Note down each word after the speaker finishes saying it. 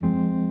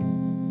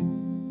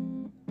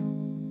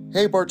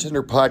Hey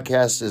Bartender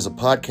Podcast is a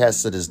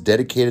podcast that is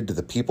dedicated to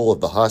the people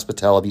of the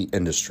hospitality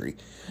industry.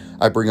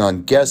 I bring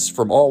on guests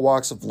from all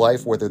walks of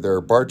life, whether they're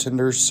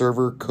bartender,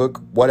 server,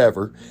 cook,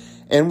 whatever,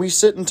 and we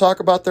sit and talk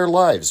about their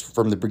lives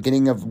from the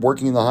beginning of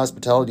working in the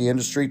hospitality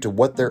industry to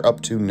what they're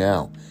up to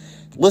now.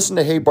 Listen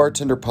to Hey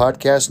Bartender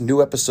Podcast, new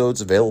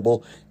episodes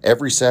available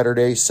every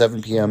Saturday,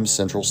 7 p.m.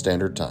 Central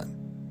Standard Time.